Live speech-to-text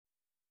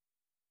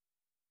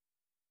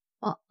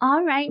Well,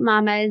 all right,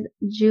 mamas.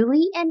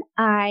 Julie and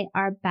I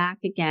are back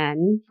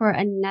again for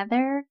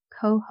another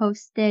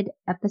co-hosted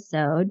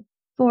episode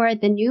for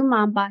the new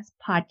Mom Boss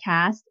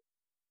podcast.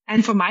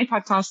 And for my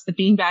podcast, The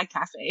Beanbag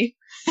Cafe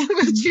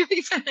with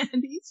Julie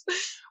Fernandez,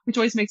 which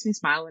always makes me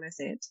smile when I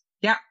say it.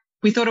 Yeah,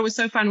 we thought it was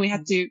so fun. We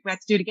had to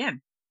do it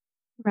again.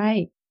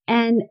 Right.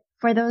 And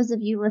for those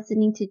of you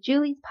listening to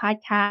Julie's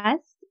podcast,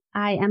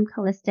 I am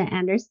Kallista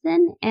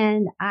Andersen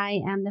and I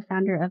am the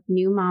founder of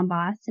New Mom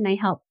Boss, and I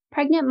help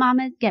pregnant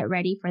mamas get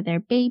ready for their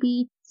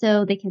baby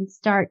so they can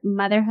start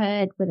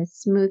motherhood with a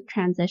smooth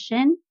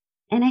transition.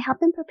 And I help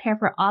them prepare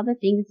for all the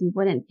things you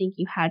wouldn't think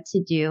you had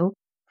to do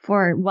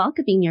for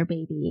welcoming your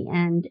baby.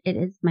 And it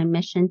is my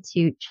mission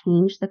to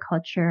change the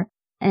culture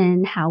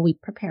and how we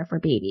prepare for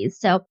babies.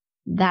 So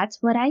that's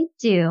what I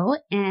do.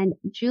 And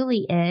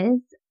Julie is.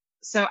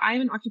 So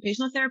I'm an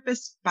occupational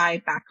therapist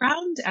by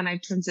background, and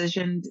I've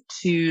transitioned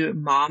to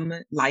mom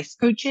life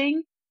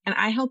coaching. And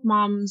I help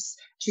moms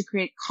to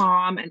create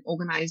calm and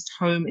organized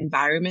home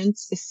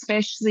environments,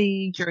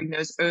 especially during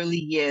those early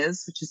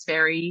years, which is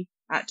very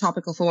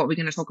topical for what we're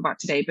going to talk about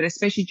today, but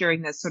especially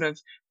during the sort of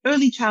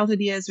early childhood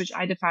years, which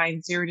I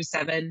define 0 to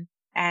 7.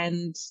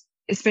 And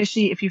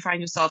especially if you find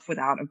yourself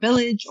without a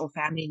village or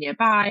family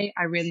nearby,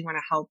 I really want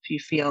to help you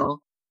feel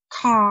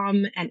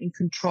calm and in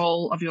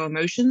control of your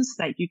emotions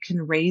so that you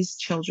can raise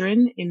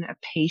children in a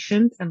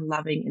patient and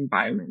loving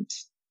environment.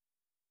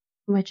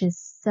 Which is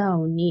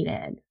so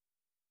needed.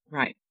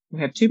 Right.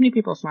 We have too many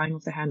people flying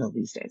off the handle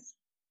these days.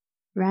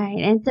 Right.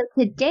 And so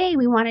today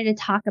we wanted to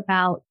talk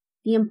about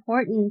the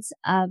importance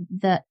of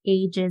the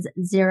ages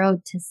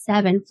 0 to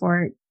 7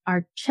 for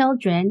our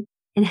children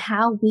and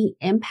how we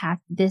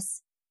impact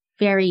this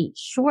very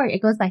short,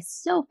 it goes by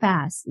so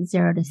fast,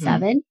 0 to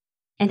 7,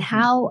 and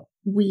how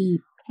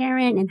we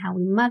parent and how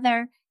we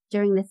mother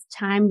during this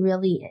time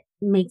really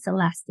makes a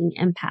lasting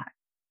impact.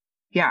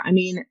 Yeah. I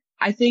mean,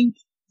 I think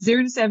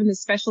 0 to 7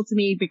 is special to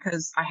me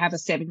because I have a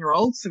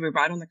 7-year-old. So we're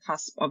right on the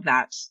cusp of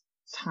that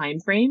time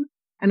frame.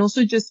 And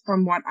also just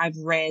from what I've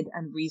read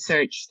and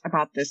researched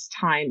about this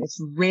time,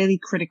 it's really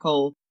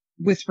critical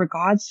with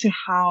regards to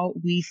how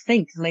we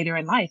think later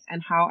in life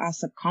and how our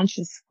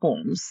subconscious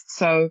forms.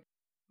 So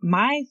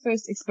my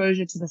first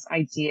exposure to this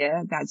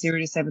idea that 0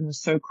 to 7 was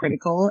so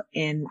critical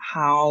in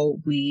how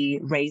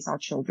we raise our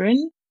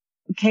children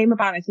came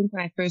about, I think,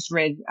 when I first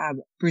read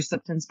Bruce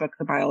Lipton's book,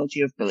 The Biology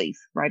of Belief,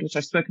 right, which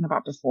I've spoken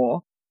about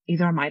before,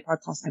 either on my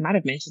podcast. I might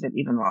have mentioned it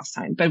even last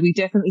time, but we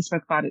definitely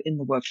spoke about it in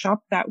the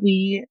workshop that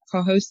we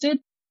co-hosted,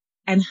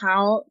 and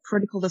how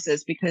critical this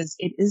is because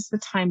it is the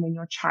time when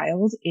your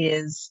child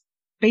is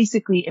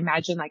basically,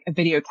 imagine like a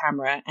video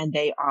camera and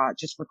they are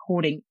just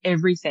recording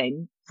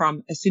everything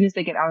from as soon as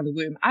they get out of the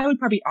womb. I would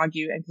probably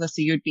argue, and Kallista,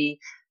 you'd be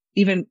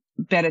even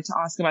better to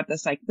ask about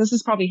this. Like, this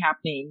is probably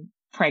happening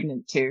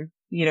pregnant too,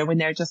 when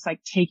they're just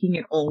like taking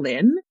it all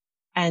in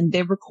and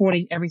they're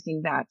recording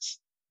everything that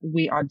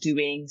we are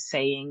doing,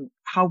 saying,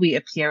 how we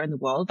appear in the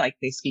world. Like,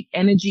 they speak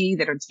energy,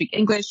 they don't speak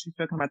English. We've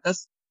spoken about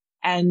this.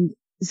 And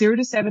 0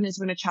 to 7 is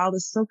when a child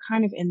is still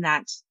kind of in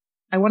that,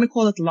 I want to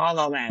call it la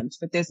la land,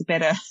 but there's a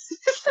better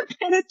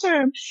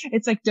term.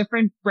 It's like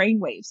different brain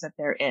waves that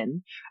they're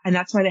in. And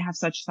that's why they have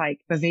such like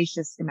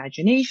vivacious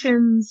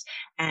imaginations,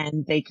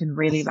 and they can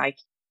really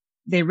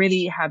they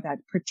really have that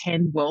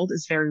pretend world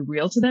is very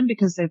real to them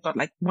because they've got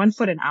like 1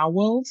 foot in our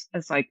world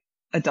as like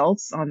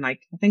adults on like,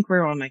 I think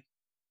we're on like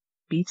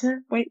beta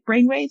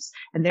brain waves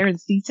and they're in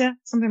theta,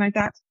 something like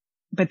that.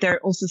 But they're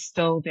also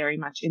still very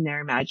much in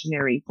their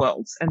imaginary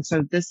worlds. And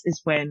so this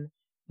is when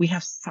we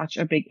have such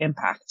a big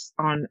impact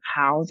on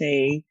how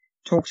they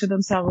talk to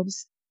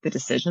themselves, the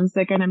decisions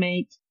they're going to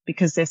make,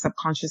 because their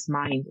subconscious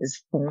mind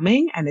is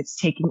forming and it's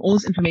taking all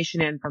this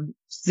information in from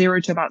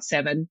 0 to about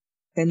 7.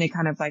 Then they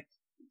kind of like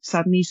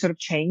suddenly sort of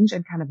change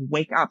and kind of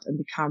wake up and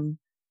become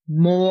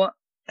more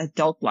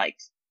adult-like,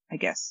 I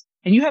guess.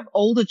 And you have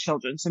older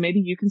children, so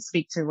maybe you can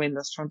speak to when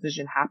this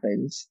transition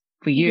happened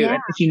for you, Yeah.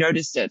 and if you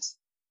noticed it.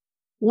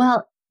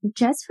 Well,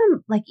 just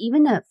from like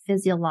even a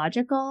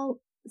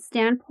physiological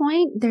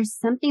standpoint, there's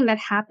something that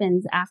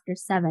happens after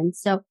 7.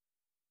 So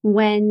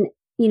when,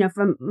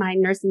 from my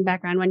nursing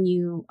background, when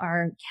you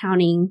are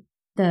counting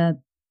the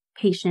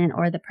patient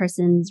or the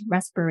person's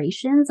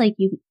respirations,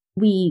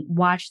 we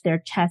watch their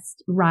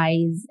chest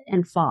rise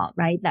and fall,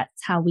 right?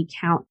 That's how we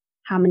count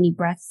how many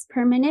breaths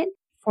per minute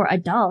for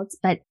adults.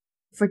 But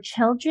for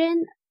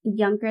children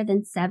younger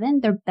than 7,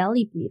 they're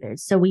belly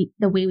breathers. So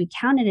the way we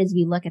count it is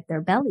we look at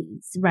their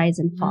bellies rise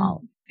and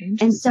fall.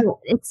 And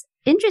so it's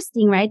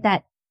interesting, right?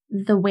 That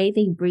the way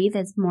they breathe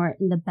is more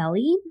in the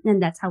belly,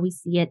 and that's how we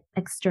see it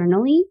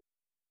externally.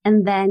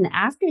 And then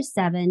after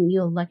 7,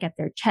 you'll look at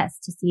their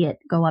chest to see it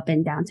go up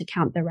and down to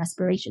count the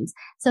respirations.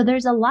 So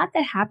there's a lot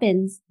that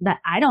happens that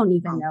I don't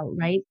even know,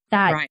 right?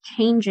 That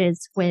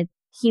changes with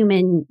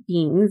human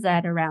beings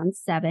at around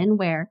 7,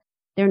 where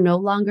they're no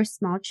longer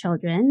small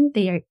children.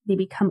 They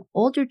become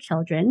older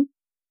children.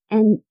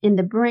 And in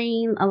the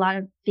brain, a lot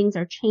of things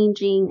are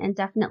changing, and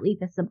definitely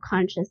the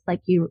subconscious,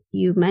 like you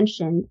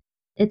mentioned,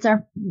 it's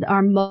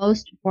our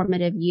most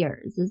formative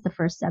years is the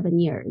first 7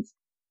 years.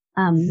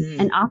 Mhm.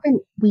 And often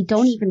we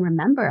don't even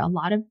remember a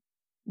lot of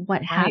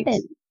what Right.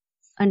 happened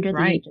under the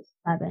Right. age of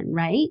 7,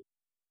 right?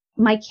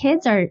 My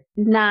kids are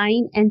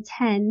 9 and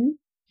 10,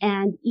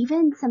 and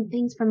even some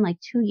things from like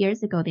 2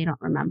 years ago, they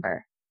don't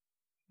remember,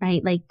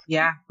 right? Like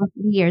Yeah. a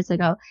few years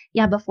ago.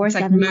 Yeah, before It's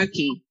like 7, like,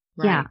 murky.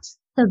 yeah. Right.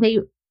 So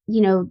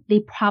they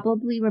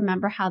probably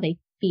remember how they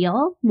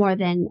feel more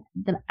than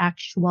the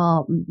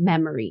actual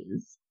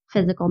memories,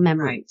 physical Right.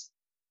 memories.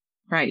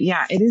 Right.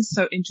 Yeah. It is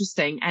so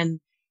interesting. And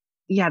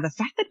yeah, the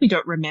fact that we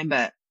don't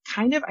remember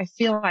kind of, I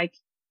feel like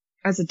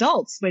as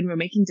adults, when we're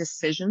making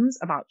decisions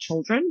about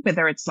children,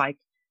 whether it's like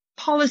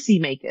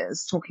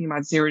policymakers talking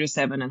about 0 to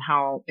 7 and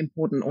how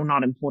important or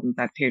not important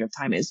that period of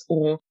time is,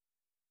 or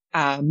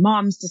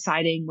moms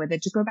deciding whether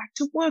to go back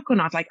to work or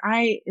not. Like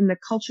in the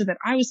culture that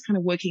I was kind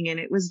of working in,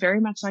 it was very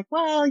much like,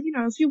 well,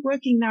 if you're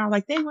working now,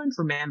 like they won't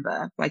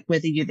remember like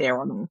whether you're there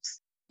or not.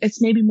 It's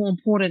maybe more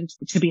important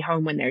to be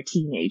home when they're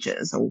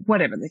teenagers or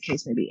whatever the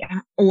case may be.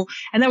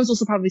 And that was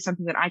also probably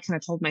something that I kind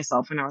of told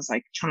myself when I was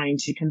like trying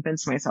to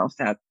convince myself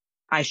that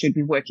I should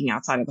be working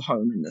outside of the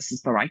home and this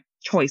is the right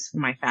choice for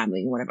my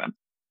family or whatever.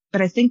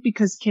 But I think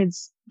because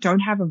kids don't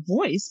have a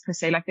voice per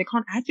se, like they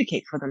can't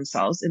advocate for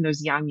themselves in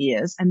those young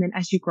years. And then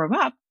as you grow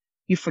up,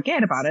 you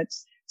forget about it.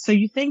 So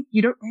you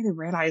don't really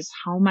realize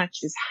how much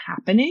is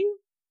happening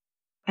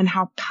and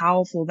how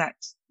powerful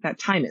that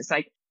time is.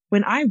 Like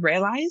when I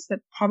realized that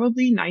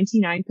probably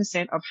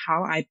 99% of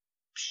how I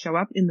show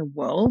up in the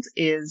world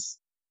is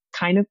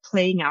kind of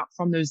playing out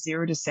from those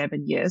 0 to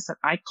 7 years that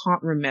I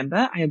can't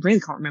remember. I really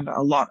can't remember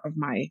a lot of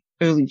my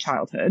early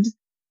childhood.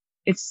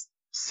 It's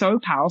so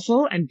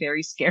powerful and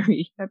very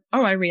scary that,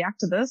 oh, I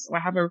react to this, or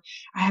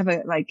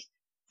like,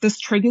 this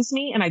triggers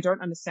me and I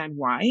don't understand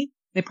why.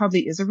 There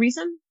probably is a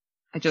reason.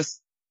 I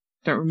just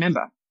don't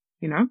remember,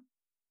 you know?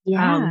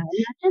 Yeah. Um,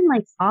 Imagine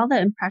like all the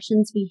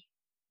impressions we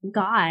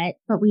got,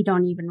 but we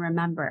don't even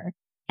remember.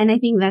 And I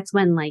think that's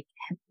when like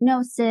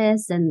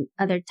hypnosis and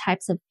other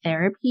types of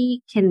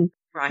therapy can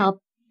right,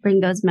 help bring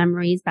those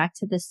memories back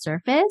to the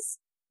surface.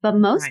 But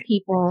most right,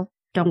 people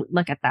don't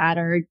look at that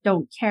or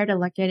don't care to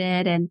look at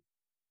it. And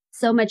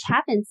so much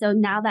happens. So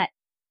now that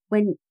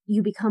when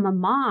you become a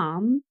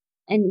mom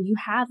and you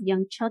have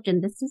young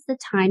children, this is the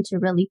time to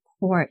really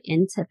pour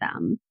into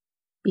them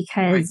right,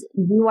 because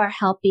you are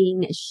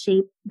helping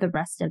shape the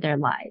rest of their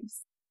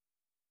lives.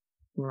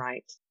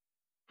 right.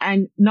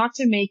 And not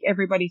to make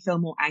everybody feel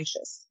more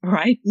anxious,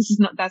 right?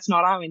 That's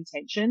not our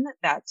intention.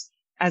 That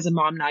as a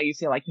mom now you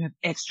feel like you have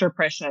extra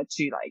pressure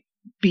to like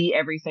be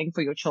everything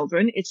for your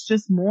children. It's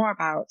just more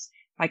about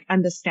like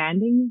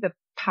understanding the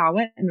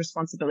power and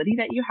responsibility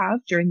that you have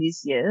during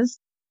these years.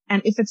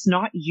 And if it's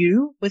not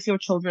you with your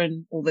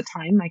children all the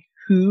time, like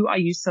who are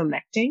you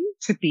selecting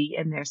to be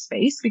in their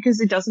space? Because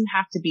it doesn't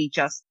have to be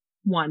just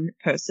one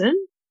person.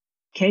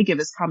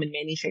 Caregivers come in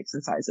many shapes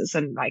and sizes.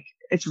 And like,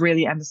 it's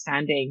really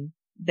understanding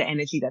the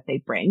energy that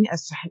they bring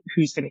as to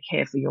who's going to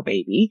care for your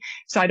baby.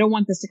 So I don't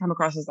want this to come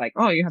across as like,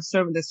 oh,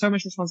 there's so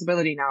much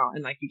responsibility now.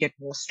 And like you get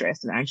more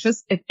stressed and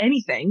anxious. If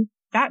anything,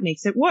 that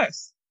makes it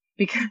worse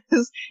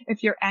because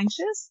if you're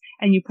anxious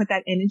and you put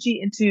that energy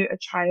into a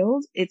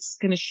child, it's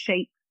going to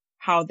shape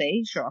how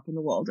they show up in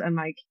the world. And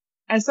like,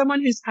 as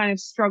someone who's kind of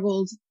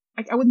struggled,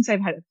 like I wouldn't say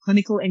I've had a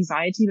clinical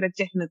anxiety, but I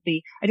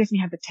definitely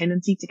have the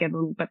tendency to get a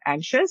little bit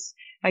anxious,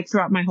 like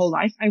throughout my whole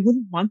life. I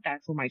wouldn't want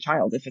that for my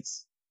child if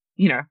it's,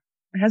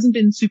 it hasn't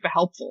been super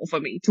helpful for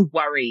me to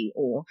worry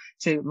or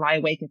to lie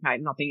awake at night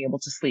and not being able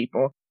to sleep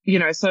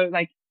so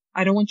like,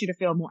 I don't want you to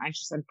feel more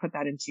anxious and put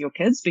that into your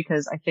kids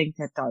because I think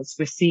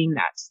we're seeing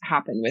that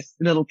happen with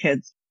little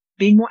kids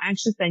being more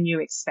anxious than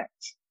you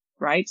expect.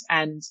 Right.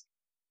 And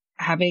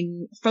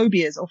having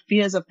phobias or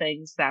fears of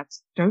things that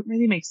don't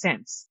really make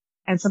sense.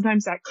 And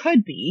sometimes that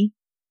could be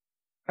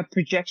a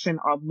projection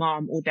of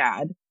mom or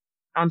dad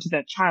onto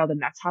their child,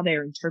 and that's how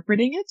they're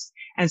interpreting it.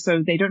 And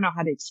so they don't know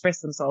how to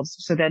express themselves.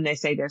 So then they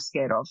say they're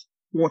scared of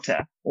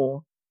water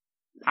or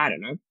I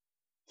don't know,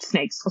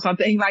 snakes or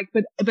something like,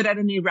 but at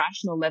an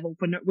irrational level,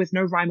 with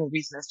no rhyme or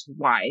reason as to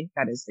why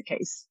that is the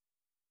case.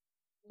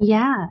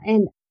 Yeah.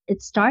 And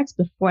it starts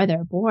before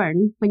they're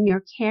born when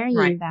you're carrying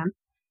Right. them.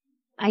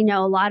 I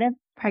know a lot of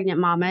pregnant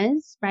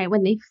mamas, right?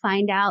 When they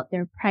find out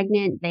they're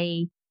pregnant,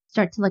 they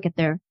start to look at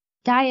their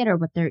diet or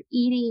what they're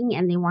eating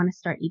and they want to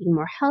start eating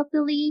more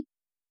healthily.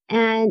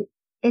 And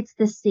it's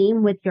the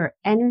same with your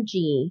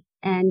energy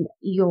and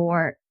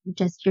your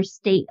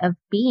state of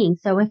being.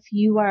 So if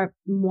you are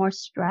more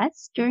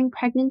stressed during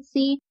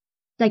pregnancy,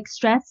 like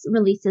stress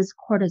releases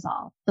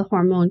cortisol, the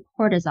hormone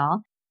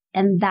cortisol,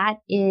 and that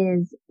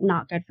is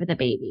not good for the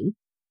baby.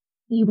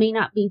 You may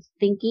not be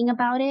thinking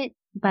about it,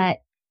 but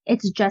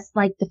it's just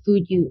like the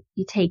food you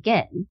take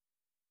in.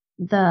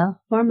 The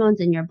hormones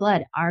in your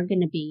blood are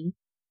going to be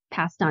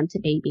passed on to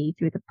baby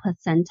through the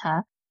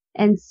placenta.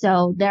 And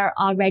so they're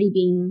already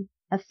being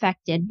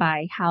affected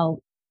by how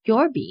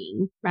you're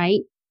being,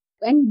 right?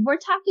 And we're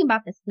talking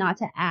about this not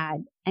to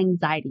add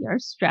anxiety or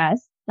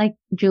stress, like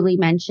Julie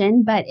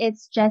mentioned, but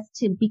it's just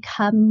to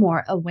become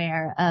more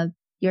aware of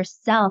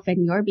yourself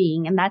and your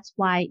being. And that's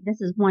why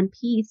this is one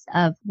piece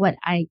of what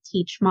I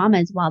teach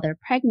mamas while they're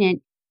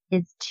pregnant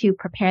is to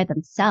prepare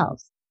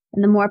themselves.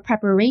 And the more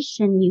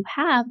preparation you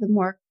have, the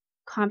more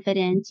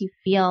confident you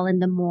feel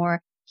and the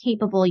more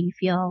capable you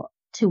feel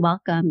to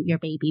welcome your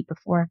baby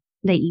before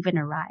they even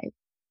arrive.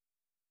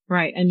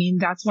 Right. I mean,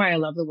 that's why I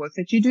love the work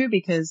that you do,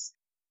 because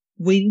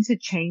we need to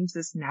change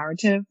this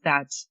narrative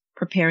that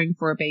preparing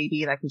for a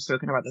baby, like we've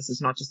spoken about, this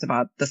is not just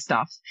about the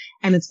stuff.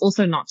 And it's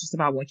also not just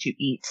about what you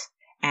eat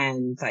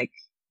and like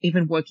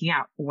even working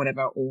out or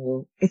whatever,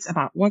 or it's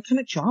about what kind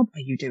of job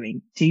are you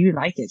doing? Do you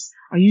like it?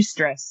 Are you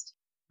stressed?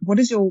 What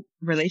is your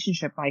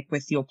relationship like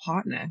with your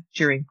partner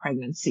during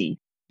pregnancy?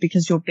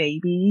 Because your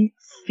baby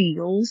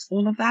feels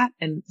all of that.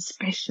 And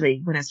especially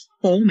when it's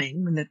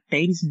forming, when the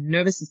baby's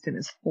nervous system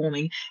is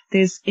forming,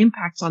 there's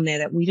impacts on there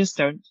that we just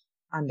don't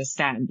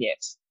understand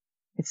yet.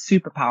 It's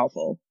super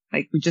powerful.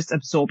 Like we're just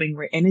absorbing,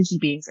 we're energy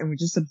beings and we're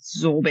just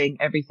absorbing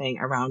everything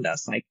around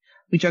us. Like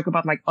we joke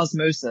about like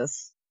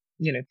osmosis,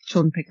 you know,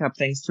 children pick up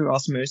things through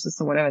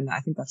osmosis or whatever. And I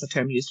think that's a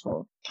term used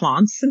for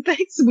plants and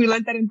things. We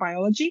learned that in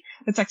biology.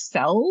 It's like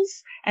cells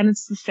and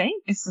it's the same.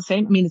 It's the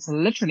same. I mean, it's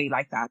literally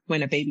like that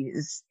when a baby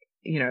is,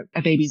 you know,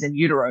 a baby's in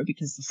utero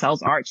because the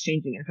cells are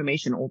exchanging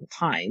information all the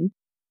time.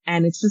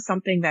 And it's just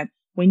something that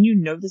when you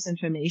know this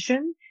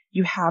information,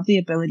 you have the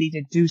ability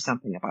to do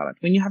something about it.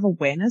 When you have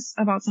awareness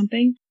about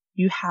something,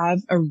 you have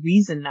a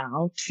reason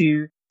now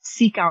to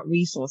seek out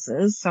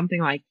resources,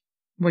 something like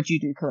what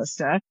you do,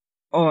 Kallista,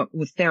 or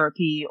with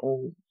therapy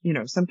or, you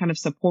know, some kind of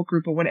support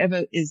group or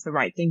whatever is the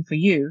right thing for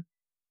you.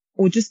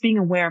 Or just being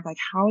aware of like,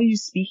 how are you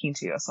speaking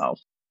to yourself?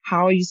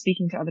 How are you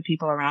speaking to other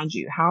people around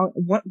you?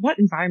 What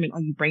environment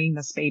are you bringing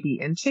this baby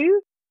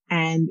into?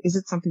 And is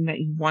it something that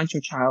you want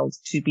your child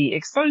to be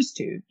exposed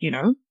to, you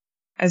know,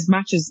 as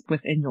much as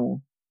within your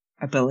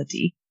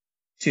ability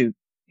to,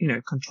 you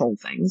know, control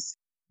things.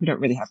 We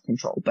don't really have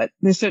control, but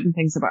there's certain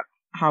things about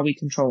how we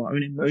control our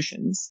own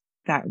emotions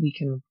that we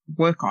can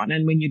work on.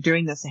 And when you're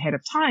doing this ahead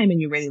of time and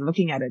you're really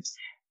looking at it,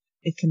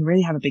 it can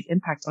really have a big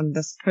impact on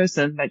this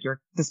person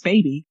this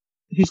baby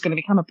who's going to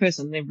become a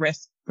person the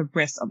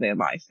rest of their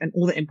life and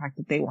all the impact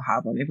that they will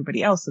have on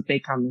everybody else that they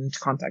come into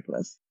contact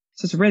with.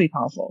 So it's really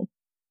powerful.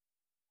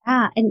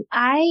 Yeah. And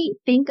I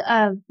think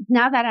of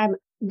now that I'm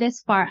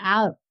this far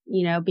out,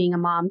 you know, being a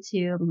mom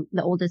too,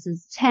 the oldest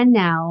is 10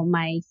 now.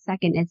 My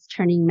second is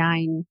turning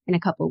 9 in a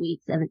couple of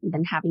weeks and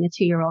then having a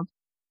 2-year-old.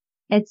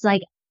 It's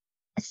like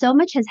so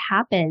much has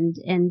happened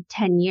in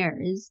 10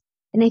 years.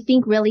 And I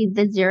think really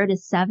the 0 to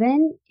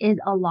 7 is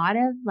a lot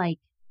of like,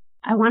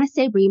 I want to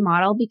say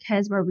remodel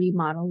because we're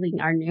remodeling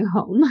our new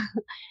home,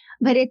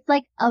 but it's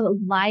like a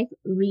life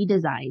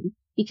redesign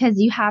because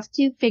you have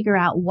to figure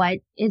out what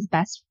is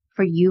best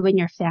for you and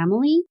your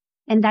family.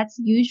 And that's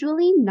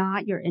usually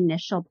not your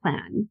initial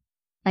plan.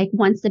 Like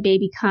once the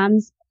baby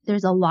comes,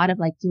 there's a lot of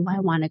like, do I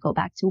want to go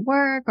back to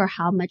work or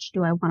how much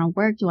do I want to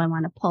work? Do I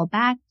want to pull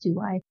back? Do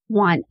I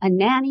want a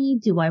nanny?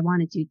 Do I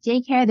want to do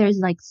daycare? There's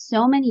like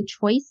so many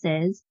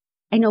choices.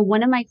 I know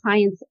one of my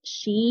clients,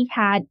 she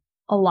had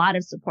a lot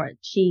of support.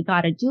 She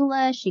got a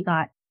doula, she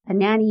got a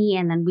nanny,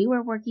 and then we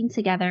were working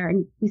together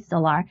and we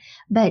still are.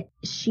 But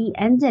she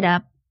ended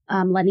up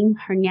letting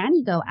her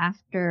nanny go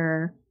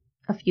after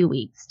a few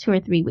weeks, 2 or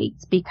 3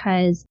 weeks,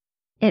 because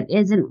it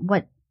isn't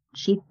what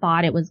she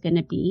thought it was going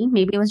to be.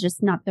 Maybe it was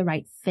just not the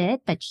right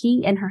fit, but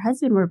she and her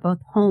husband were both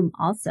home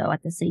also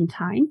at the same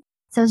time.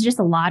 So it was just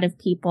a lot of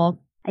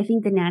people. I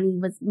think the nanny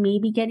was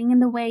maybe getting in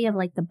the way of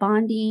like the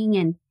bonding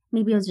and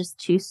maybe it was just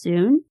too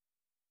soon.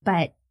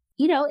 But,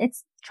 you know,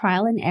 it's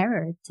trial and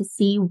error to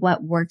see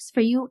what works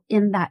for you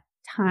in that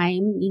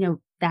time, you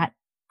know, that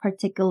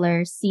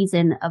particular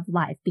season of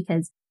life,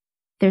 because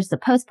there's the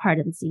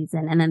postpartum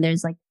season and then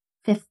there's like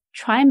 5th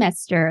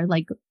trimester,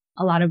 like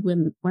a lot of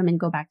women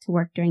go back to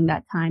work during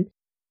that time.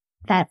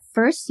 That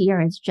first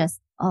year is just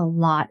a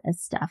lot of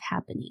stuff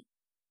happening.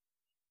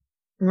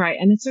 Right.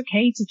 And it's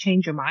okay to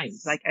change your mind.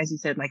 Like, as you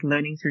said, like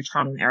learning through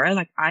trial and error.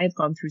 Like I've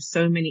gone through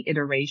so many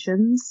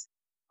iterations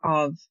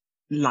of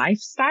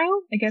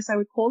lifestyle, I guess I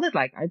would call it.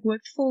 Like I've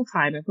worked full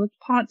time, I've worked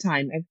part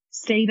time, I've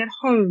stayed at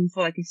home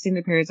for like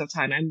extended periods of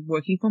time. I'm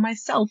working for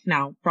myself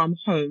now from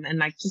home and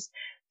like just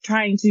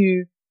trying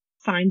to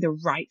find the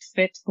right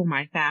fit for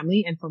my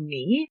family and for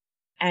me.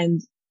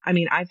 And I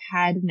mean, I've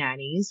had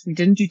nannies. We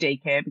didn't do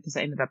daycare because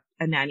I ended up,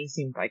 a nanny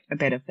seemed like a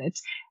better fit.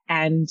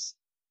 And,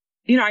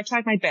 you know, I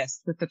tried my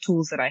best with the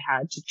tools that I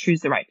had to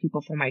choose the right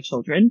people for my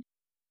children.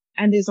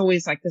 And there's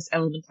always like this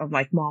element of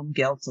like mom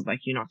guilt of like,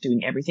 you're not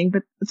doing everything,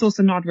 but it's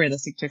also not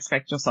realistic to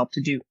expect yourself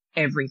to do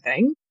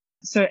everything.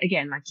 So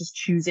again, like just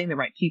choosing the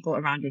right people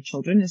around your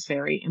children is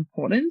very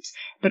important,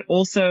 but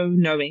also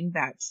knowing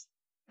that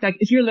like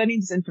if you're learning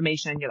this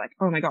information and you're like,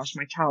 oh my gosh,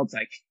 my child's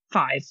like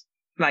 5,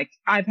 like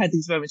I've had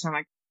these moments where I'm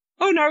like,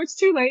 oh no, it's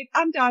too late.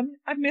 I'm done.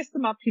 I've messed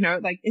them up. You know,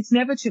 like it's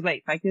never too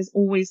late. Like there's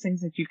always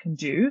things that you can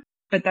do,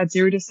 but that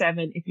 0 to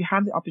 7, if you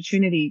have the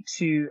opportunity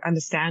to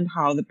understand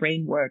how the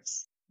brain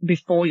works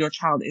before your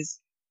child is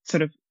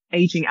sort of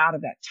aging out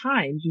of that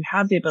time, you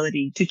have the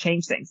ability to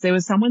change things. There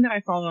was someone that I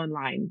follow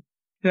online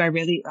who I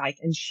really like.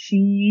 And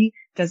she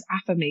does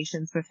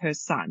affirmations with her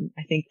son,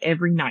 I think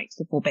every night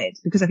before bed,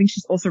 because I think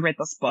she's also read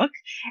this book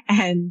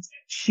and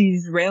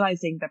she's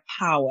realizing the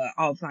power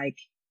of like,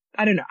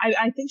 I don't know.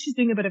 I think she's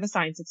doing a bit of a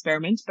science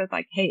experiment, but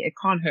like, hey, it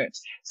can't hurt.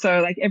 So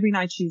like every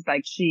night she's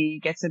like, she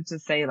gets him to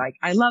say like,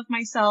 I love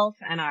myself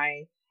and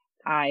I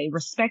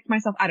respect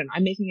myself. I don't know.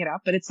 I'm making it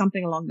up, but it's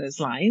something along those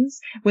lines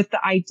with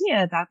the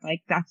idea that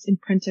like that's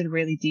imprinted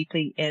really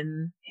deeply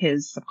in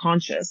his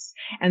subconscious.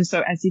 And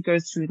so as he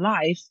goes through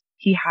life,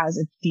 he has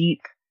a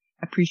deep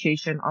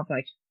appreciation of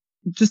like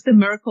just the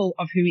miracle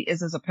of who he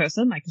is as a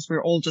person. Like, cause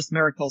we're all just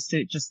miracles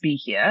to just be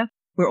here.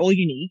 We're all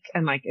unique.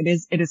 And like, it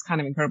is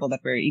kind of incredible that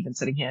we're even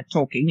sitting here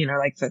talking, you know,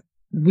 like that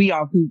we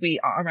are who we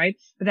are, right?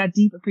 But that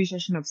deep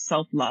appreciation of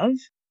self-love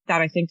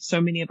that I think so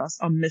many of us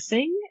are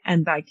missing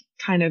and like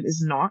kind of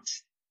is not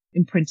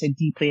imprinted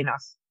deeply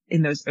enough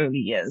in those early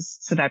years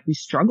so that we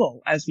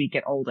struggle as we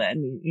get older.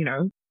 And we, you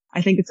know,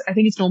 I think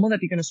it's normal that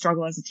you're going to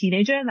struggle as a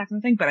teenager and that kind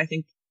of thing. But I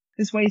think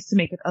there's ways to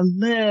make it a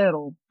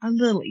little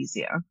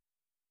easier.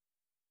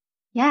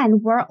 Yeah.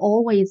 And we're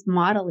always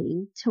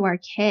modeling to our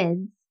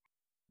kids,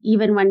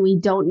 even when we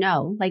don't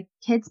know. Like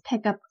kids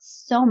pick up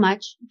so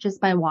much just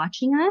by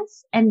watching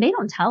us, and they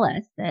don't tell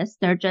us this.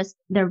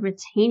 They're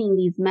retaining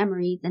these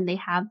memories, and they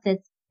have this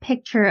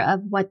picture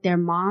of what their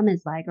mom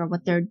is like or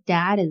what their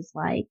dad is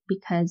like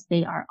because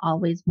they are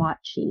always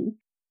watching.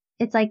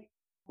 It's like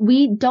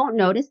we don't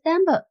notice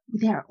them, but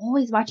they're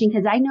always watching,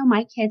 because I know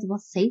my kids will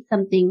say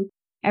something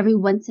every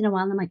once in a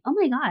while and I'm like, oh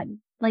my God,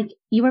 like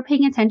you were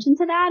paying attention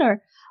to that,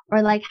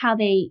 or like how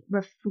they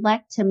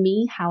reflect to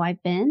me how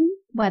I've been,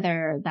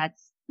 whether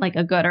that's like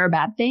a good or a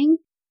bad thing.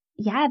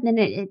 Yeah. Then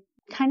it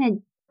kind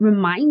of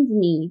reminds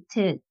me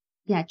to,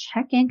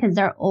 check in, because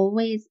they're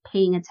always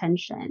paying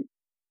attention.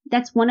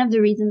 That's one of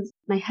the reasons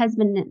my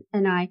husband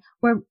and I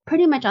were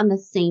pretty much on the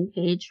same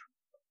page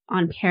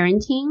on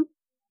parenting,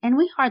 and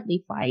we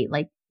hardly fight.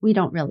 Like we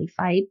don't really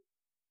fight.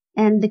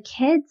 And the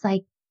kids,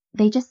 like,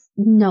 they just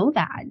know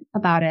that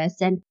about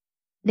us. And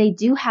they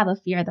do have a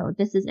fear though.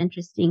 This is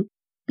interesting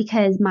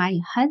because my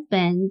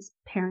husband's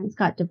parents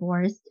got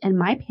divorced and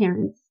my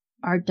parents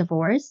are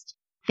divorced.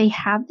 They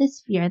have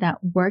this fear that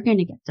we're going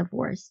to get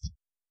divorced.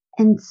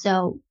 And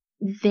so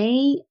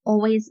they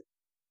always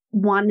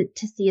wanted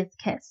to see us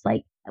kiss.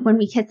 Like when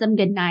we kiss them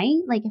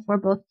goodnight, like if we're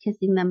both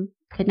kissing them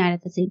goodnight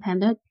at the same time,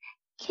 they're like,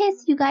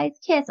 kiss, you guys,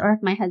 kiss. Or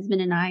if my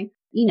husband and I,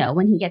 you know,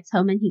 when he gets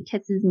home and he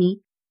kisses me,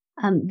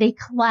 they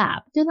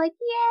clap. They're like,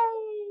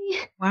 yay.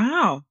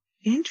 Wow.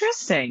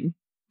 Interesting.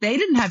 They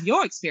didn't have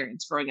your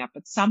experience growing up,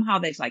 but somehow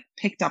they've like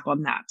picked up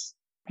on that.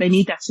 They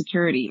need that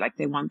security. Like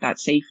they want that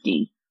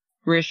safety,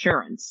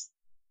 reassurance.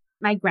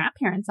 My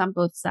grandparents on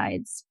both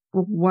sides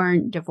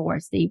weren't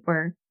divorced. They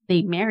were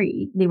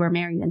married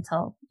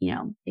until, you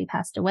know, they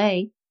passed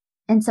away.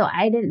 And so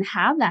I didn't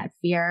have that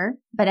fear,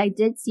 but I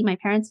did see my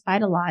parents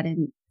fight a lot.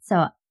 And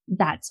so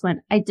that's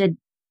when I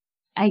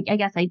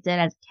guess I did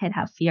as a kid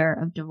have fear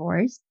of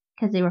divorce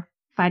because they were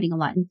fighting a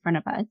lot in front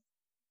of us,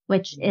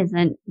 which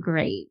isn't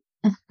great.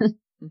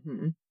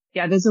 Mm-hmm.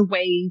 Yeah, there's a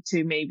way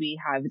to maybe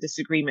have a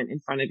disagreement in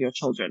front of your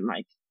children.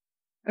 Like,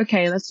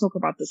 okay, let's talk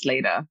about this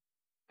later.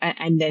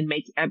 And then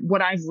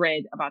what I've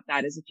read about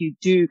that is if you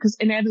do, because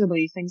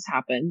inevitably things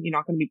happen, you're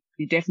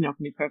definitely not going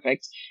to be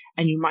perfect.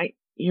 And you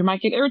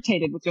might get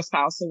irritated with your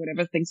spouse or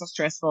whatever, things are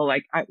stressful.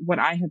 Like what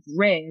I have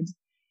read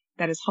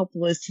that is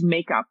helpful is to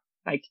make up,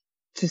 like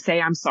to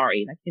say, I'm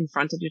sorry, like in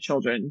front of your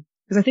children.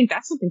 Because I think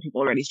that's something people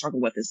already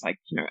struggle with is like,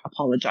 you know,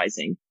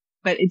 apologizing.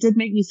 But it did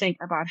make me think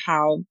about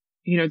how,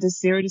 you know,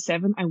 this 0 to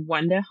 7, I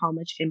wonder how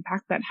much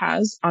impact that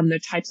has on the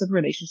types of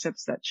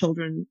relationships that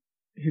children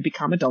who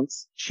become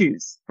adults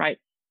choose, right?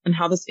 And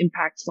how this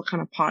impacts what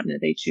kind of partner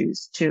they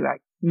choose to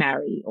like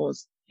marry or,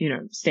 you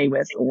know, stay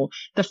with, or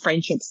the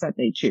friendships that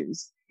they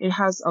choose. It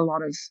has a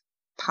lot of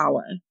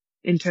power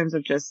in terms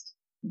of just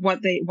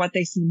what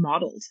they see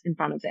modeled in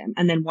front of them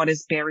and then what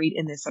is buried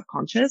in their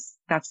subconscious.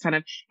 That's kind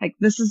of like,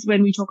 this is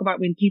when we talk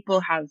about when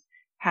people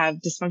have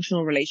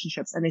dysfunctional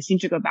relationships and they seem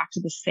to go back to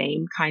the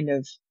same kind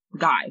of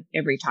guy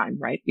every time,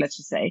 right? Let's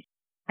just say.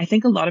 I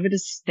think a lot of it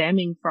is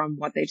stemming from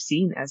what they've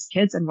seen as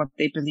kids and what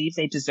they believe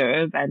they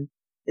deserve. And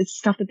it's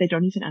stuff that they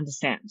don't even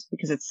understand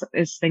because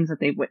it's things that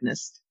they've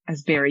witnessed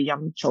as very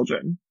young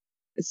children.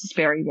 It's just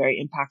very,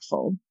 very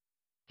impactful.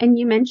 And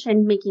you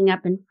mentioned making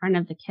up in front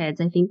of the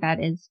kids. I think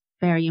that is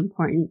very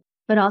important.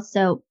 But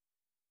also,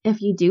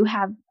 if you do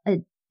have a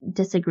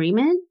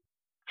disagreement,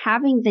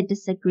 having the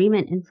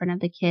disagreement in front of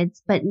the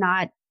kids, but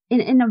not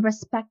in a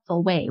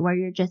respectful way where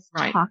you're just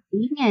right.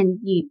 talking and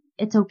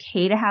it's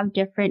okay to have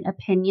different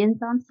opinions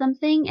on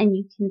something and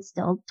you can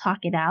still talk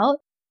it out.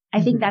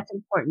 I think that's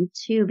important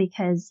too,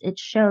 because it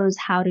shows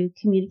how to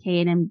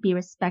communicate and be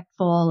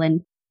respectful.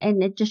 And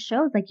it just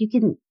shows like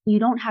you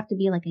don't have to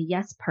be like a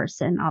yes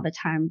person all the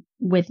time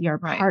with your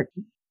partner.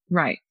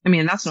 Right. I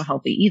mean, that's not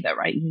healthy either,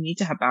 right? You need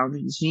to have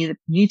boundaries. You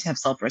need to have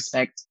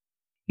self-respect.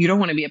 You don't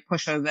want to be a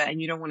pushover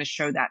and you don't want to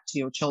show that to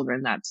your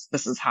children that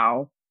this is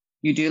how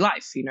you do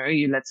life. You know,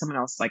 you let someone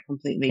else like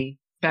completely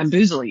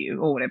bamboozle you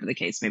or whatever the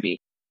case may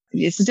be.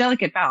 It's a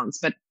delicate balance,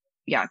 but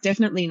yeah,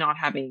 definitely not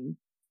having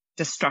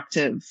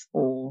destructive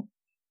or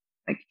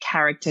like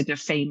character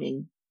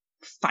defaming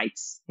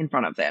fights in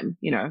front of them,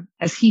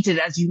 as heated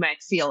as you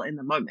might feel in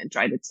the moment,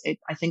 right?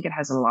 I think it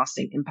has a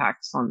lasting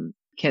impact on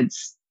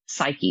kids'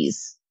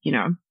 psyches,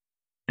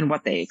 and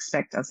what they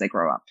expect as they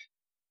grow up.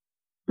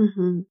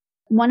 Mm-hmm.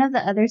 One of the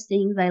other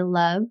things I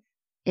love,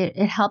 it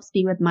helps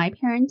me with my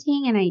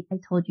parenting, and I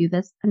told you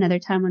this another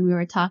time when we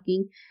were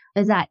talking,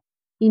 is that,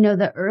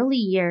 the early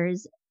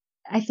years,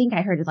 I think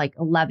I heard it like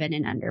 11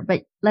 and under,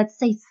 but let's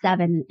say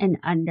 7 and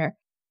under,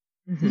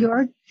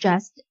 you're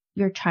just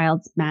your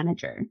child's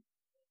manager.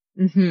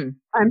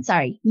 I'm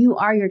sorry, you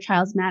are your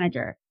child's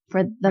manager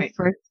for the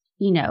first,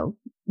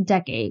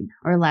 decade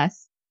or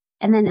less.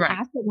 And then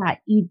after that,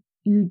 you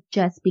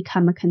just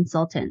become a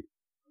consultant.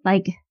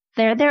 Like,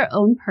 they're their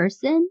own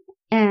person,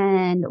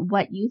 and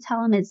what you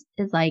tell them is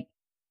like,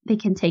 they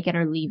can take it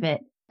or leave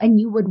it. And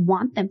you would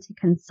want them to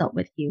consult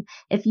with you.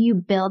 If you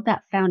build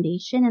that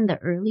foundation in the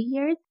early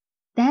years,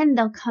 then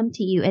they'll come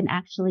to you and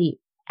actually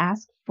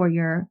ask for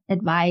your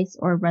advice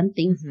or run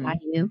things by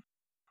you.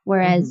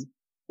 Whereas,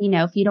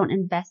 if you don't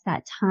invest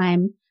that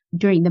time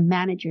during the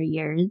manager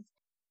years,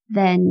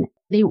 then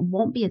they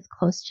won't be as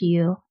close to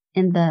you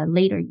in the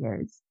later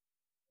years.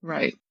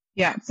 Right.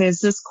 Yeah. There's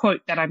this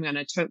quote that I'm going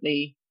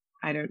to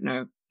I don't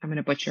know, I'm going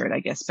to butcher it, I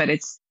guess, but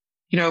it's,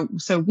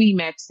 so we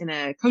met in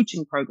a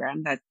coaching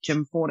program that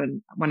Jim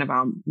Forden, one of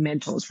our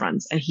mentors,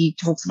 runs, and he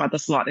talks about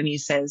this a lot. And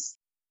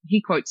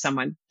he quotes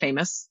someone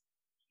famous.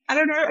 I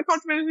don't know, I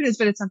can't remember who it is,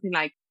 but it's something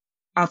like,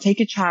 I'll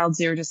take a child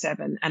 0 to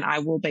 7 and I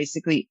will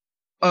basically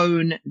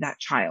own that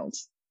child.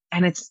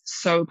 And it's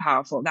so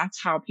powerful.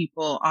 That's how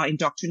people are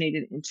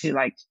indoctrinated into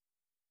like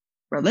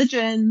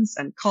religions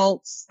and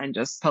cults and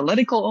just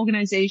political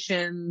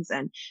organizations.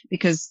 And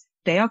because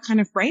they are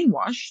kind of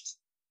brainwashed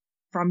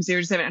from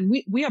 0 to 7. And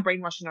we are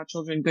brainwashing our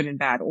children good and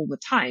bad all the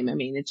time. I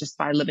mean, it's just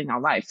by living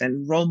our life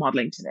and role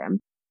modeling to them.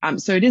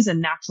 So it is a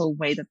natural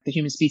way that the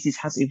human species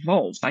has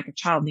evolved. Like, a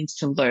child needs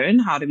to learn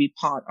how to be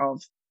part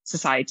of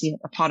society,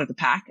 a part of the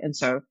pack. And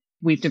so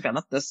we've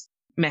developed this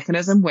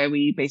mechanism where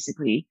we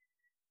basically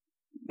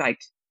like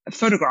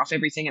photograph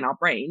everything in our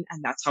brain.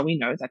 And that's how we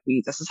know that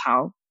this is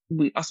how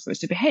we are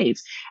supposed to behave.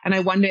 And I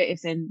wonder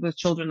if then with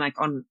children like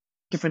on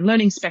different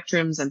learning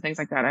spectrums and things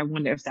like that, I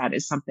wonder if that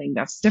is something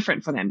that's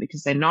different for them,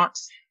 because they're not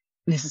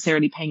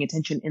necessarily paying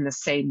attention in the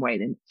same way.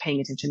 They're paying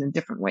attention in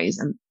different ways,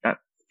 and that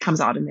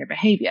comes out in their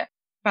behavior.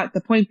 But the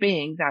point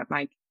being that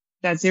like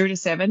that 0 to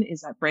 7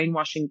 is that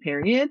brainwashing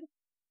period,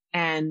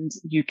 and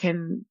you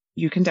can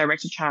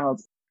direct a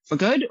child for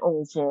good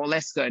or for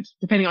less good,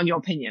 depending on your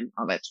opinion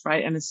of it,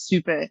 right? And it's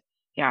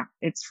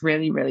it's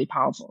really, really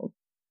powerful.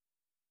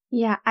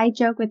 Yeah, I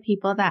joke with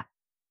people that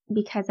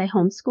because I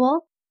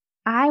homeschool,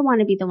 I want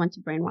to be the one to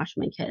brainwash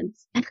my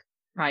kids.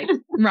 Right.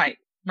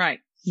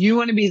 You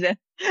want to be the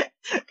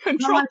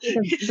control,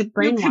 the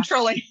brainwash.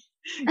 controlling.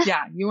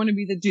 Yeah, you want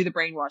to do the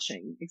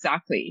brainwashing.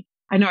 Exactly.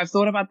 I know, I've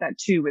thought about that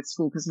too with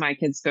school, because my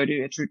kids go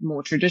to a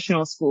more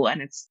traditional school,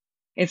 and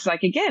it's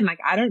like, again, like,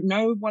 I don't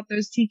know what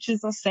those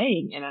teachers are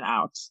saying in and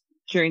out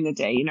during the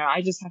day.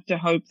 I just have to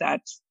hope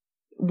that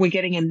we're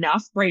getting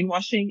enough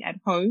brainwashing at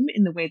home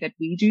in the way that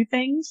we do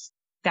things,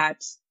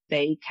 that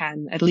they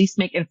can at least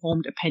make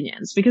informed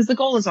opinions, because the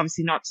goal is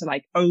obviously not to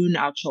like own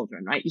our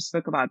children, right? You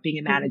spoke about being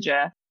a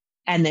manager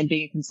and then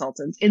being a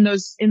consultant. In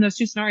those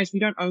two scenarios, we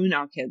don't own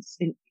our kids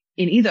in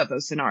either of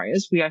those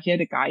scenarios. We are here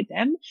to guide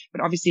them.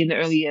 But obviously in the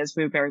early years,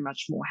 we're very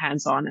much more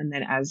hands-on. And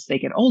then as they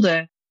get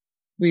older,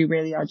 we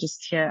really are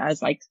just here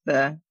as like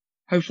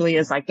hopefully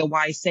as like the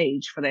wise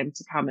sage for them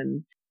to come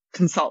and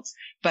consult.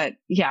 But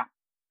yeah,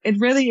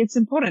 it's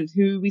important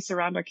who we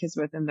surround our kids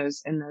with in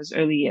those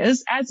early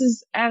years,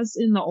 as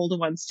in the older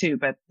ones too,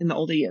 but in the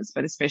older years,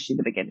 but especially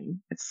the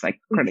beginning. It's like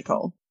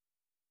critical.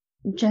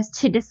 Just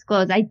to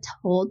disclose, I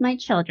told my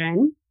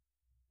children,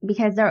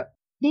 because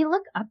they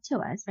look up to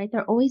us, right?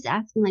 They're always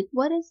asking like,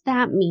 what does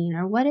that mean?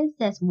 Or what is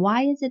this?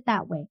 Why is it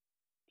that way?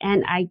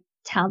 And I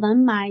tell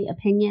them my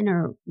opinion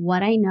or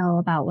what I know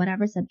about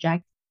whatever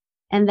subject.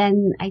 And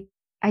then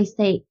I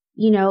say,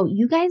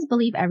 you guys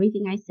believe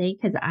everything I say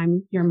because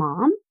I'm your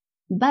mom.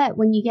 But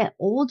when you get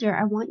older,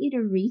 I want you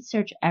to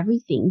research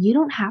everything. You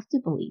don't have to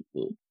believe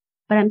me,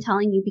 but I'm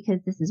telling you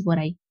because this is what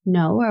I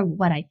know or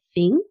what I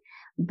think.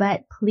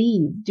 But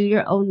please do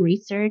your own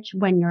research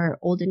when you're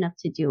old enough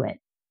to do it.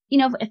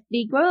 If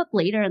they grow up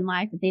later in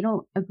life, if they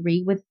don't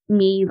agree with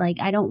me, like,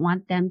 I don't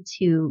want them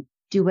to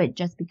do it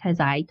just because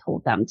I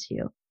told them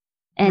to.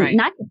 And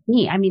not just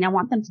me. I mean, I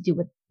want them to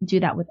do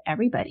that with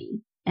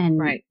everybody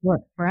and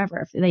work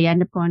forever. If they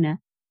end up going to,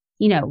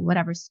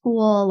 whatever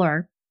school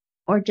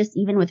or just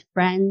even with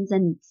friends.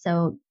 And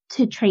so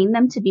to train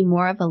them to be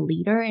more of a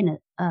leader and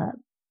a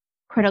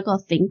critical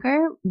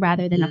thinker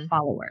rather than a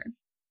follower.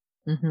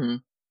 Mm-hmm.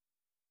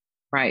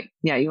 Right.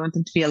 Yeah. You want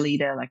them to be a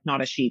leader, like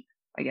not a sheep,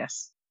 I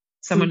guess.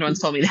 Someone once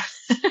told me that.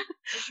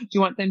 Do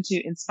you want them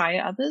to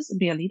inspire others and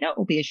be a leader,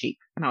 or be a sheep?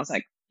 And I was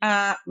like,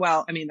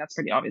 Well, I mean, that's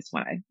pretty obvious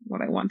what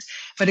I want.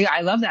 But yeah,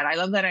 I love that. I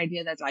love that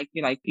idea that like,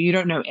 you're like, you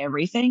don't know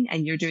everything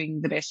and you're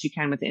doing the best you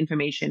can with the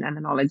information and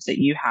the knowledge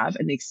that you have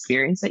and the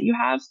experience that you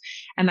have.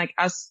 And like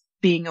us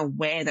being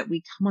aware that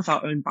we come with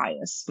our own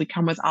bias, we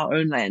come with our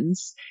own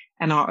lens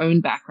and our own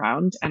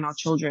background, and our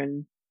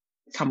children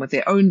come with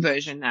their own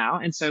version now.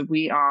 And so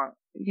we are,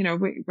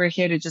 we're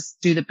here to just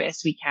do the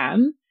best we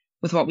can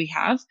with what we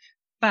have.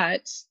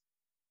 But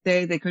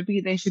they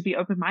should be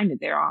open-minded.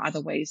 There are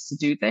other ways to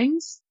do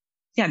things.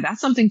 Yeah, that's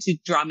something to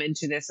drum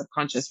into their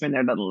subconscious when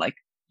they're little, like,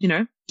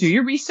 do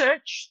your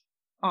research,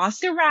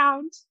 ask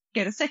around,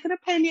 get a second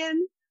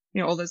opinion,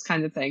 all those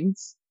kinds of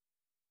things.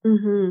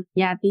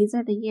 Yeah, these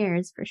are the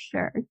years for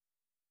sure.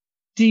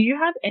 Do you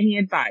have any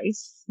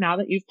advice now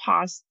that you've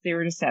passed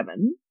 0 to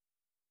 7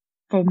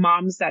 for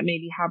moms that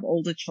maybe have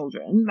older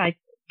children? Like,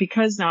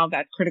 because now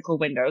that critical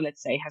window,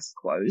 let's say, has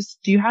closed,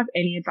 do you have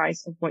any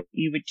advice of what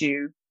you would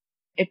do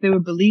if there were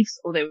beliefs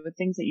or there were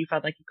things that you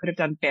felt like you could have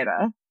done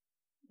better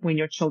when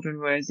your children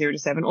were 0 to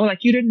 7, or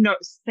like you didn't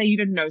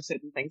know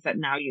certain things that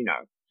now you know,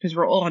 because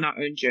we're all on our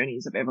own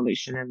journeys of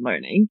evolution and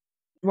learning.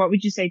 What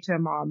would you say to a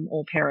mom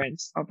or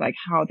parent of like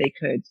how they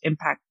could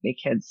impact their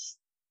kids'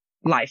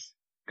 life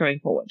going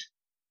forward?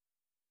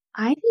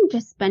 I think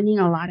just spending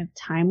a lot of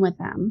time with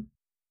them.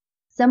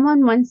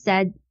 Someone once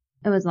said,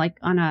 it was like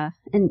on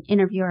an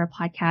interview or a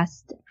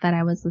podcast that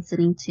I was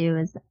listening to,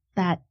 is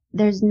that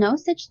there's no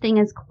such thing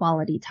as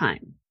quality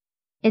time.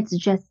 It's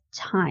just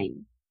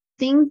time.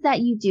 Things that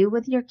you do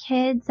with your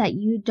kids that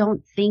you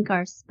don't think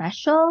are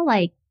special,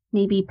 like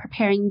maybe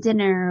preparing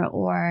dinner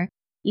or,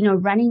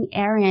 running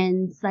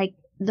errands, like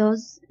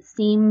those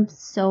seem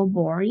so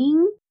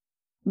boring.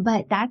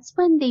 But that's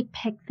when they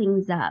pick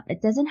things up.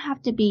 It doesn't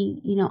have to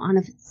be, on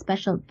a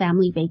special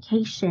family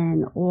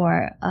vacation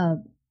or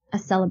a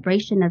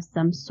celebration of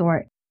some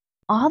sort.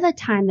 All the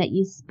time that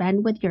you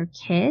spend with your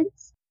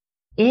kids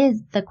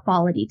is the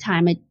quality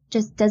time. It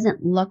just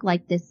doesn't look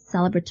like this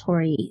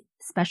celebratory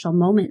special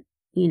moment,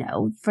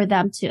 for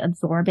them to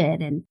absorb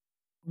it. And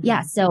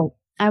yeah, so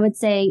I would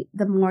say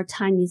the more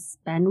time you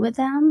spend with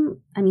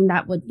them, I mean,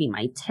 that would be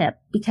my tip,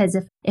 because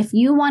if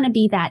you want to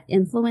be that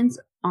influence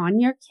on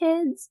your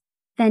kids,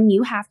 then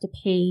you have to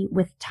pay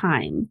with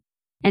time.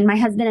 And my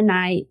husband and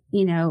I,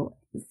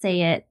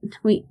 say it,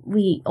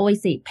 we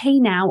always say pay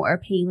now or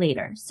pay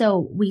later.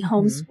 So we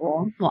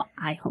homeschool. Well,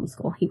 I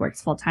homeschool. He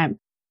works full time,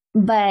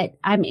 but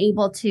I'm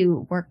able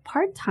to work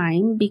part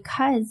time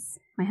because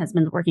my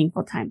husband's working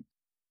full time.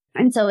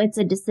 And so it's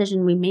a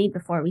decision we made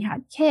before we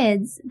had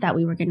kids that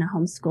we were going to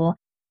homeschool.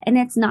 And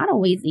it's not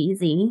always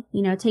easy.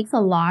 It takes a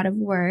lot of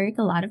work,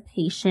 a lot of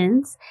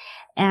patience.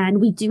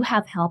 And we do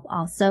have help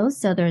also.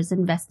 So there's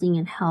investing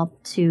in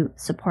help to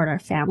support our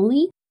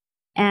family.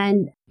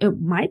 And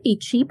it might be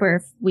cheaper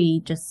if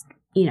we just,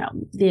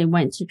 they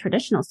went to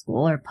traditional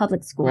school or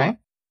public school. Right.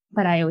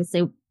 But I always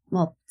say,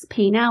 well, it's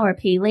pay now or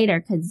pay later,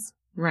 because,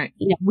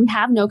 we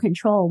have no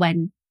control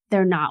when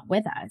they're not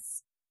with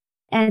us.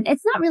 And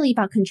it's not really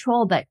about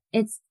control, but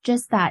it's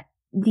just that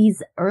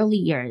these early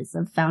years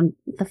of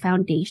the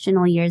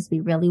foundational years, we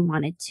really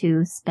wanted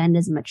to spend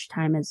as much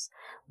time as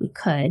we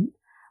could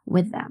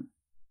with them.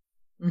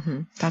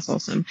 That's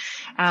awesome.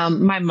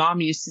 My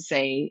mom used to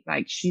say,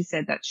 like, she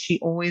said that she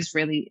always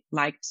really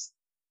liked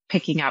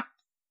picking up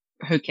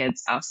her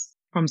kids, us,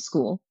 from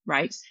school,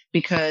 right?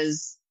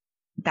 Because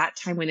that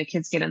time when the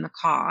kids get in the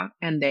car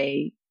and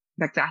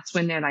that's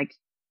when they're like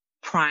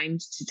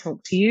primed to talk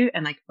to you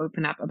and like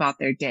open up about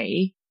their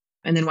day.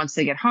 And then once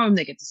they get home,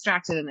 they get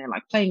distracted and they're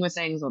like playing with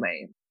things, or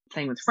they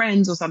playing with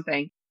friends or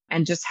something.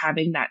 And just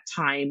having that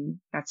time,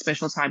 that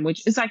special time,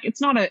 which is like,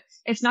 it's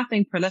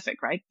nothing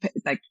prolific, right?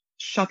 Like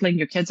shuttling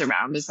your kids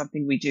around is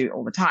something we do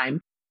all the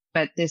time.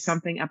 But there's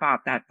something about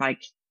that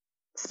like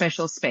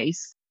special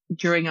space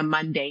during a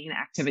mundane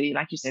activity,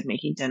 like you said,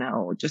 making dinner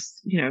or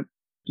just,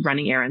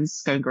 running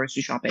errands, going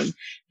grocery shopping,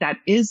 that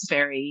is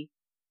very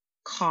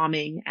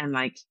calming and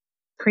like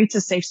creates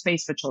a safe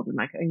space for children.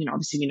 Like,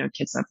 obviously,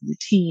 kids have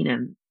routine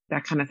and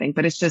that kind of thing,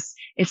 but it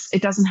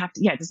doesn't have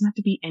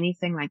to be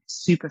anything like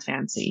super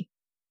fancy.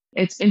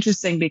 It's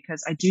interesting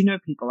because I do know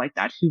people like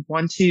that who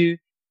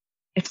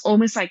it's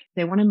almost like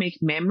they want to make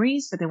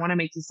memories, but they want to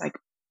make these like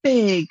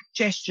big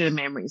gesture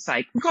memories.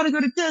 Like, we got to go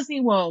to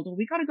Disney World, or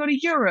we got to go to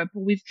Europe,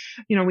 or we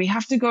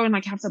have to go and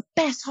like have the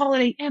best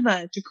holiday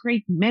ever to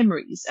create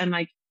memories. And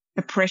like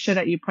the pressure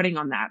that you're putting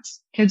on that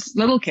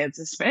little kids,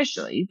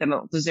 especially the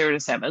 0 to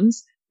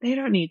 7s, they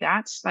don't need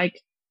that. Like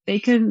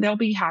they'll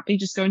be happy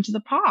just going to the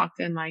park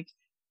and like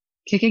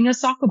kicking a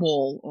soccer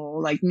ball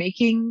or like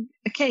making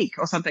a cake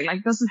or something. Like,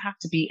 it doesn't have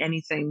to be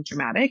anything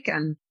dramatic.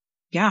 And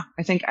yeah,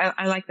 I think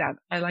I like that.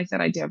 I like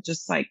that idea of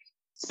just like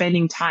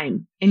spending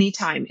time. Any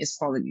time is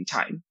quality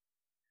time.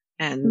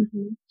 And,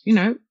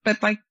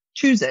 but like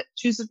choose it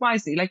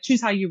wisely. Like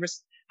choose how you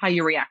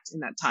react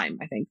in that time.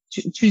 I think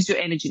choose your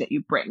energy that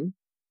you bring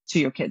to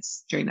your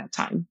kids during that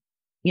time.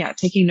 Yeah.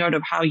 Taking note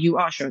of how you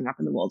are showing up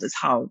in the world is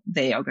how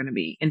they are going to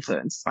be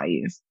influenced by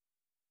you.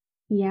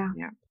 Yeah.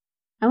 Yeah.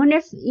 I wonder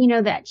if,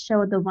 that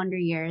show, The Wonder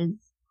Years,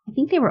 I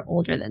think they were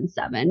older than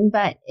 7,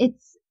 but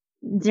it's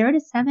 0 to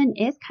 7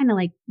 is kind of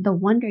like the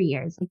wonder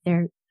years. Like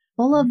they're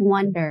full of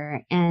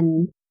wonder,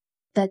 and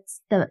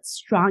that's the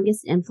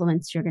strongest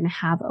influence you're going to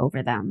have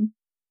over them.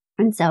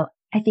 And so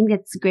I think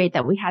it's great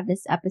that we had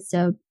this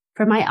episode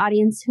for my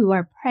audience who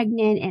are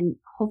pregnant, and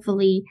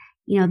hopefully,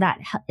 that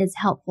is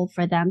helpful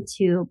for them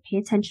to pay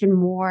attention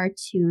more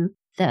to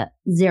the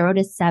 0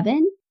 to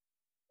 7.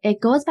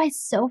 It goes by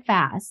so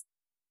fast.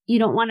 You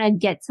don't want to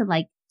get to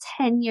like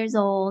 10 years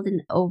old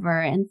and over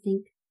and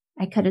think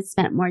I could have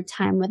spent more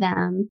time with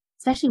them,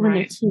 especially when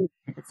they're teenagers.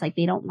 It's like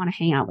they don't want to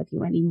hang out with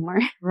you anymore.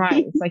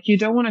 Right. It's like you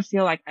don't want to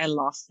feel like I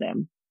lost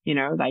them,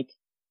 like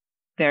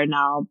they're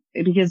now,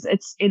 because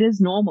it is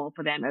normal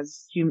for them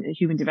as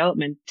human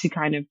development to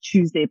kind of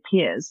choose their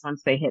peers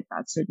once they hit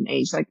that certain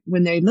age. Like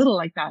when they're little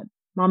like that,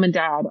 mom and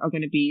dad are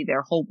going to be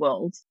their whole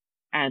world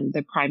and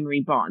their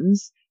primary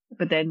bonds.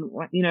 But then,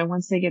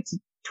 once they get to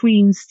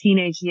tweens,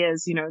 teenage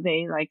years,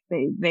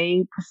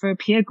 they prefer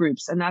peer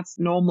groups, and that's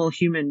normal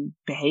human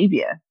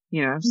behavior,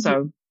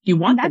 so you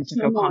want them to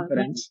feel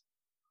confident.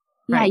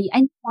 Right. Yeah.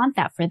 And you want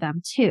that for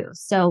them too.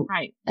 So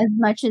as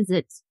much as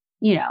it's,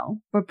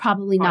 we're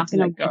probably not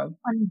going to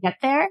get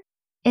there,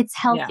 it's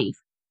healthy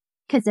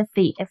because if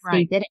they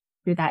did it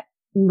through that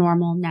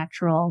normal,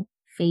 natural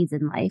phase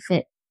in life,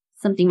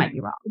 something might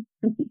be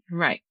wrong.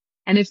 Right.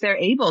 And if they're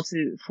able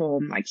to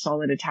form like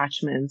solid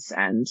attachments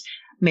and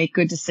make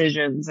good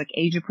decisions, like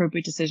age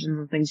appropriate decisions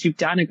and things, you've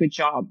done a good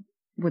job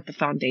with the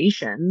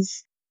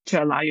foundations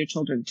to allow your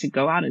children to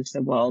go out into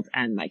the world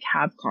and like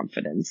have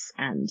confidence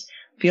and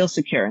feel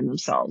secure in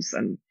themselves.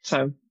 And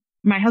so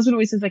my husband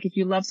always says, like, if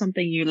you love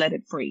something, you let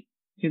it free.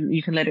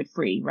 You can let it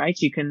free, right?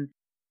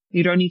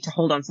 You don't need to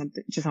hold on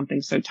to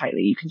something so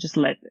tightly. You can just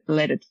let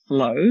it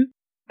flow.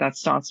 That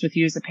starts with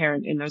you as a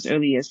parent in those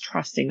early years,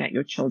 trusting that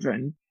your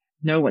children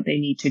know what they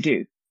need to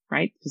do,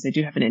 right? Because they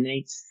do have an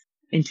innate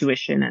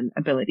intuition and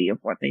ability of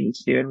what they need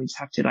to do. And we just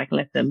have to like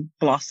let them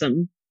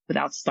blossom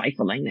without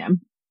stifling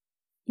them.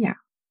 Yeah.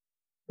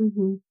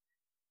 Mm-hmm.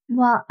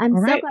 Well, I'm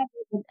so glad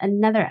we did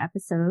another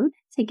episode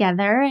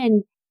together,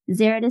 and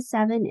 0 to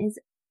 7 is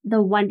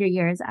the wonder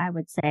years, I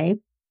would say.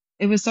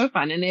 It was so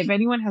fun. And if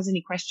anyone has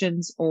any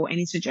questions or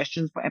any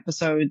suggestions for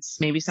episodes,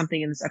 maybe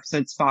something in this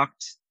episode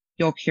sparked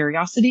your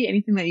curiosity,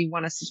 anything that you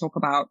want us to talk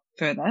about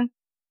further,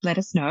 let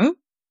us know.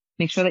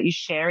 Make sure that you're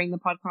sharing the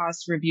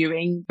podcast,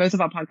 reviewing both of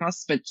our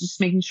podcasts, but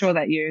just making sure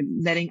that you're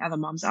letting other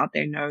moms out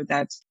there know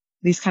that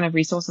these kind of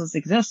resources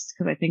exist,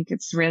 because I think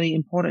it's really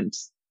important.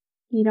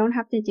 You don't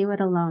have to do it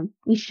alone.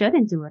 You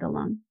shouldn't do it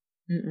alone.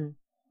 Mm-mm.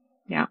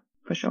 Yeah,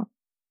 for sure.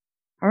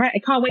 All right. I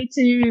can't wait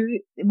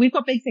we've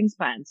got big things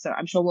planned, so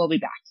I'm sure we'll be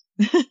back.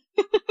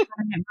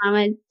 Okay,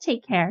 Mama,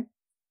 take care.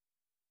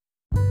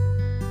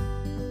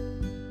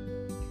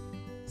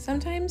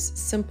 Sometimes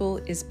simple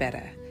is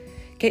better.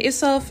 Get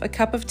yourself a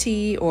cup of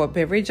tea or a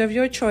beverage of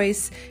your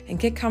choice and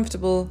get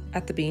comfortable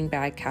at the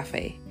Beanbag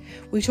Cafe.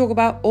 We talk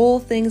about all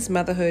things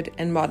motherhood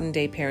and modern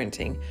day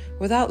parenting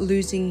without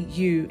losing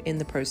you in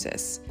the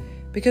process.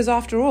 Because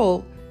after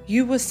all,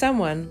 you were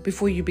someone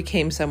before you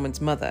became someone's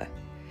mother.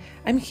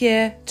 I'm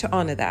here to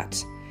honor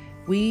that.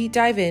 We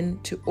dive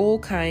into all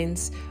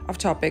kinds of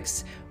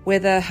topics,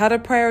 whether how to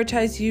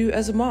prioritize you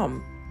as a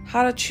mom,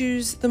 how to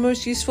choose the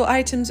most useful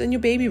items in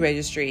your baby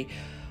registry,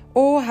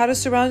 or how to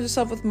surround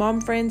yourself with mom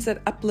friends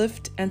that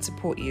uplift and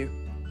support you.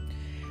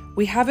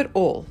 We have it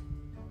all.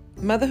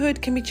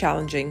 Motherhood can be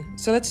challenging,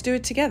 so let's do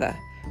it together,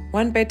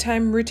 one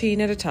bedtime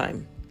routine at a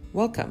time.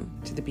 Welcome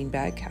to the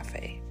Beanbag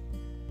Cafe.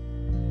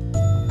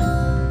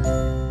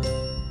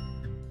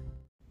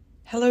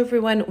 Hello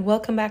everyone,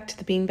 welcome back to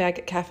the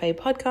Beanbag Cafe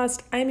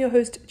podcast. I'm your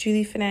host,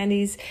 Julie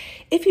Fernandez.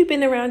 If you've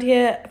been around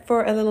here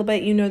for a little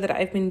bit, you know that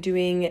I've been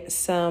doing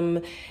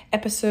some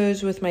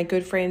episodes with my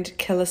good friend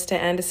Kallista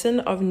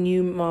Andersen of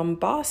New Mom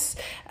Boss.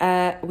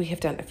 We have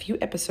done a few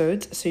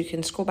episodes, so you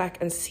can scroll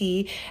back and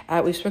see.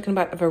 We've spoken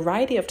about a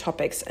variety of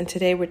topics, and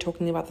today we're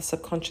talking about the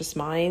subconscious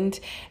mind,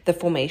 the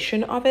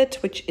formation of it,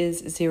 which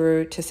is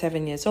 0 to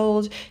 7 years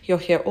old. You'll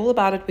hear all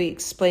about it. We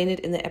explain it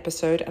in the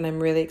episode, and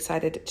I'm really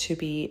excited to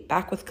be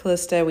back with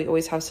Kallista. We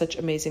always have such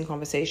amazing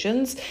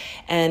conversations,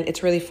 and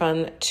it's really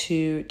fun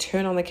to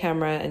turn on the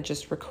camera and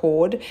just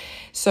record.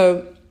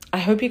 So I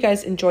hope you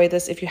guys enjoy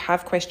this. If you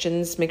have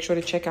questions, make sure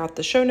to check out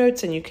the show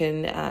notes, and you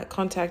can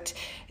contact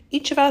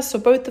each of us or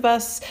both of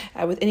us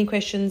with any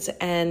questions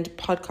and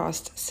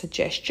podcast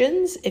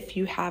suggestions if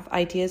you have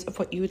ideas of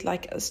what you would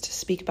like us to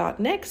speak about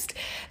next.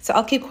 So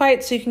I'll keep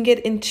quiet so you can get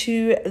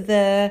into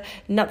the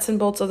nuts and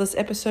bolts of this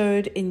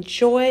episode.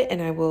 Enjoy,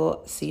 and I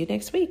will see you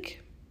next week.